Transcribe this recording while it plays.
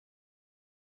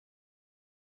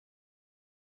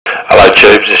Hello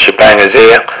tubes, it's your bangers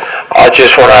here. I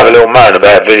just want to have a little moan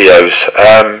about videos.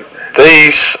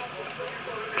 These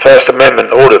First Amendment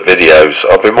audit videos,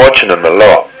 I've been watching them a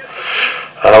lot,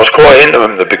 and I was quite into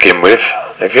them to begin with.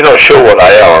 If you're not sure what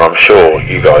they are, and I'm sure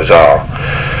you guys are,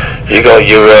 you got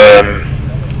your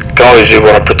guys who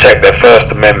want to protect their First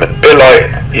Amendment, a bit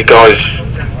like you guys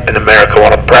in America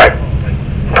want to protect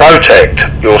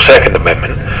your Second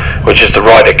Amendment, which is the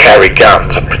right to carry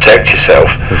guns and protect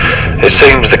yourself. It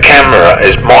seems the camera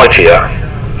is mightier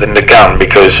than the gun,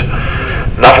 because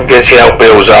nothing gets the old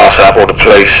Bill's arse up, or the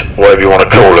police, whatever you want to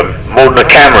call them, more than the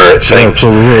camera, it seems.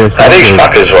 Now these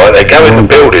fuckers, right, they go into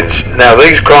buildings. Now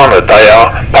these, granted, they are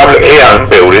publicly owned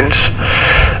buildings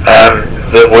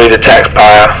that we the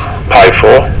taxpayer pay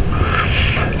for.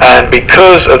 And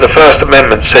because of the First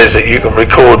Amendment says that you can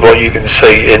record what you can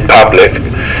see in public,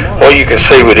 what you can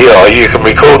see with the eye, you can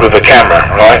record with a camera,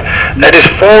 right? Now there's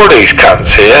 4 of these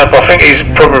cunts here, but I think he's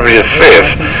probably the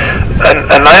 5th,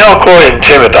 and they are quite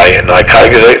intimidating,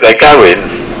 okay, because they go in,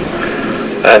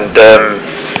 and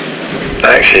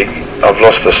actually, I've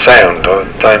lost the sound.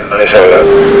 Let's have a look.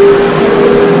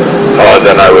 I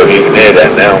don't know whether you can hear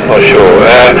that now, I'm not sure.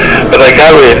 But they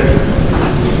go in,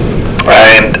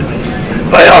 and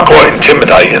they are quite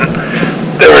intimidating.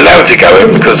 They're allowed to go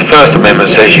in because the First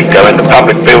Amendment says you can go into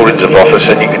public buildings of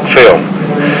office and you can film.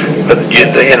 But you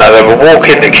know, they will walk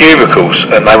into cubicles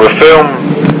and they will film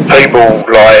people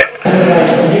like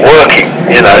working.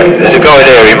 You know, there's a guy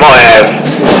there, he might have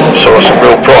sort of some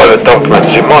real private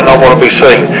documents, he might not want to be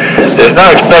seen. There's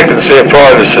no expectancy of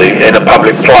privacy in a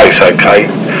public place, okay?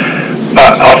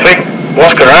 But I think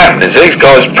what's going to happen is these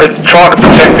guys trying to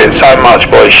protect it so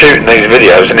much by shooting these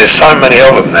videos, and there's so many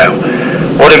of them now.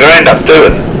 What they're going to end up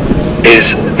doing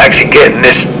is actually getting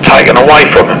this taken away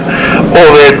from them, or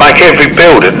they'd make every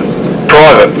building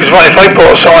private. Because if they put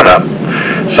a sign up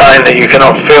saying that you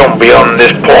cannot film beyond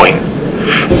this point,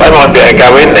 they might be able to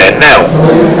go in there. Now,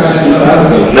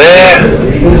 their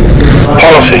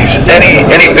policies,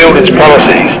 any building's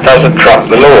policies doesn't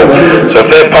trump the law. So if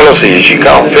their policy is you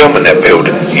can't film in that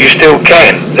building, you still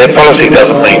can. Their policy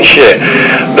doesn't mean shit.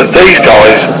 But these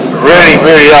guys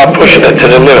really are pushing it to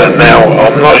the limit. Now,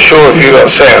 I'm not sure if you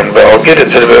got sound, but I'll get it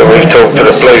to the bit where we talk to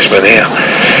the policeman here,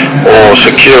 or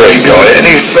security guy, and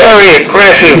he's very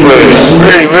aggressive with it,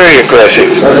 really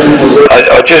aggressive.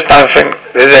 I just don't think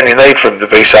there's any need for him to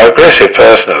be so aggressive,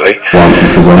 personally.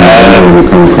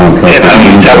 You know,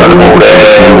 he's telling them all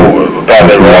about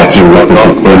their rights and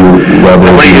whatnot. And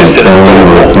when he gets to the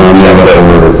door,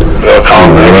 I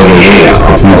can't actually hear.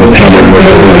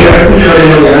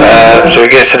 So he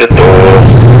gets to the door.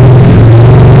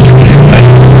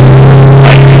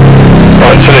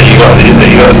 Right, so you got him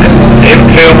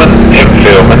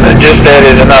filming, and just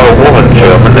there's another woman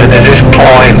filming, and there's this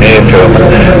client here filming,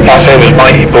 plus there was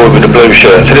matey boy with the blue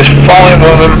shirt. So there's 5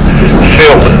 of them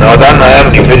filming. I don't know how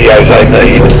many videos they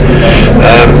need.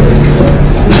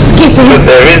 But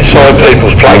they're inside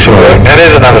people's place of work. Now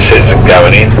there's another citizen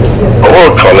going in,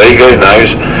 or a colleague, who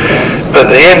knows. But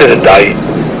at the end of the day,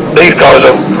 these guys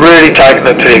are really taking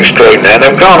it to the extreme now, and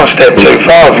they've gone a step too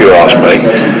far, if you ask me.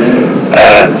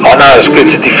 I know it's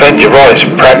good to defend your rights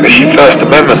and practice your First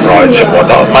Amendment rights and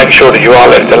whatnot, and make sure that you are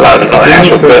left alone and not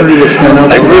hassled, but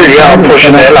they really are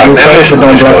pushing their luck. Now listen to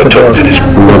this guy talk to this.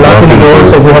 Blocking the door,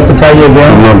 so we have to tell you again.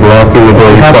 I'm not blocking the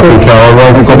door, you fucking coward.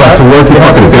 Why don't you go back to work, you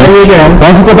fucking bitch? Why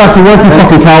don't you go back to work, you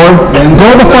fucking coward? Go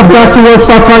the fuck back to work,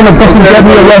 stop trying to fucking get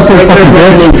me arrested, fucking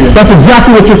bitch. That's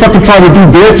exactly what you're fucking trying to do,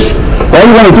 bitch. All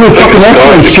you want to do is fucking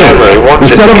escalate shit.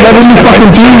 Instead of letting me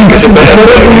fucking be,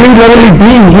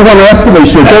 you want to escalate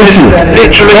shit, don't you?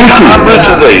 Literally hundreds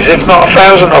of these, if not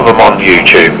 1,000 of them on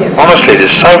YouTube. Honestly,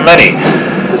 there's so many.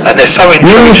 And they're so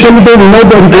intrusive. Now,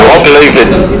 I believe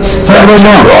in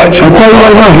rights. I'll tell you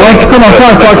right now. Why don't you come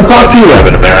outside so I can talk to you? Why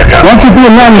don't you be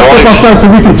a man and step outside so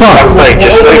we can talk?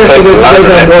 Just leave people alone.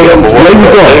 There you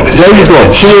go. There you go.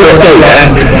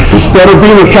 Instead of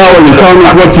being a coward and telling me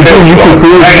what to do, you can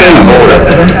create things.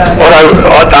 Although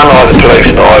I don't like the police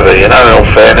neither, you know, in all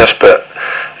fairness, but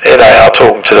here they are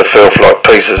talking to the filth like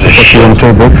pieces of shit.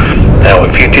 Now,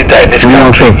 if you did that in this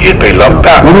country, you'd be locked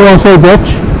up. What do you want to say,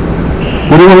 bitch?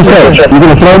 What do you want to say? You're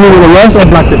going to throw me with arrest? What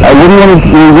do you want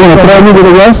to throw me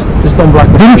with arrest? Just don't block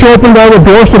the Didn't you open the other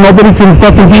door so nobody can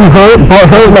fucking be hurt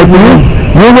like you?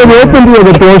 You never opened the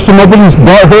other door so nobody's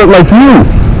hurt like you.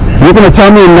 You're going to tell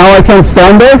me now I can't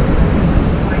stand there?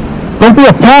 Don't be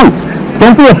a punk.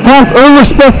 Don't be a punk. Earn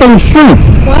respect on the street.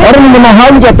 I don't even know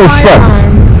how you got those respect.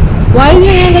 Why is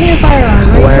your hand on your firearm?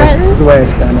 Are you threatened? This is the way I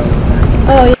stand all the time.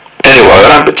 Oh, yeah. Anyway, I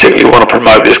don't particularly want to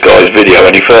promote this guy's video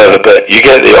any further, but you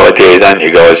get the idea, don't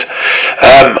you, guys?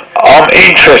 I I'm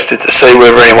interested to see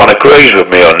whether anyone agrees with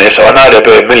me on this. I know there'll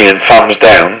be a million thumbs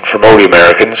down from all the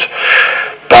Americans,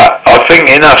 but I think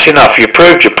enough's enough. You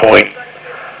proved your point.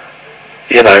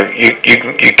 You know, you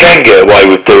can get away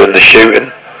with doing the shooting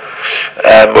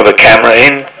with a camera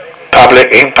in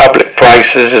public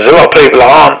places. There's a lot of people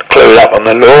that aren't clued up on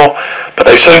the law, but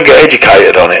they soon get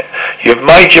educated on it. You've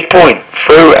made your point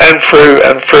through and through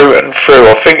and through and through.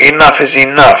 I think enough is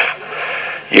enough.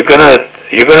 You're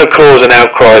gonna cause an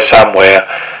outcry somewhere,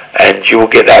 and you will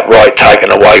get that right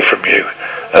taken away from you.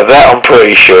 Of that I'm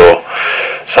pretty sure.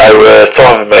 So it's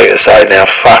time for me to say now,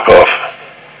 fuck off.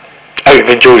 I hope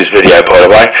you've enjoyed this video, by the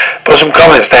way. Put some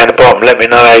comments down the bottom. Let me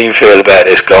know how you feel about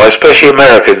this, guys, especially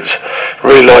Americans.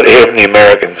 Really like to hear from the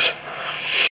Americans.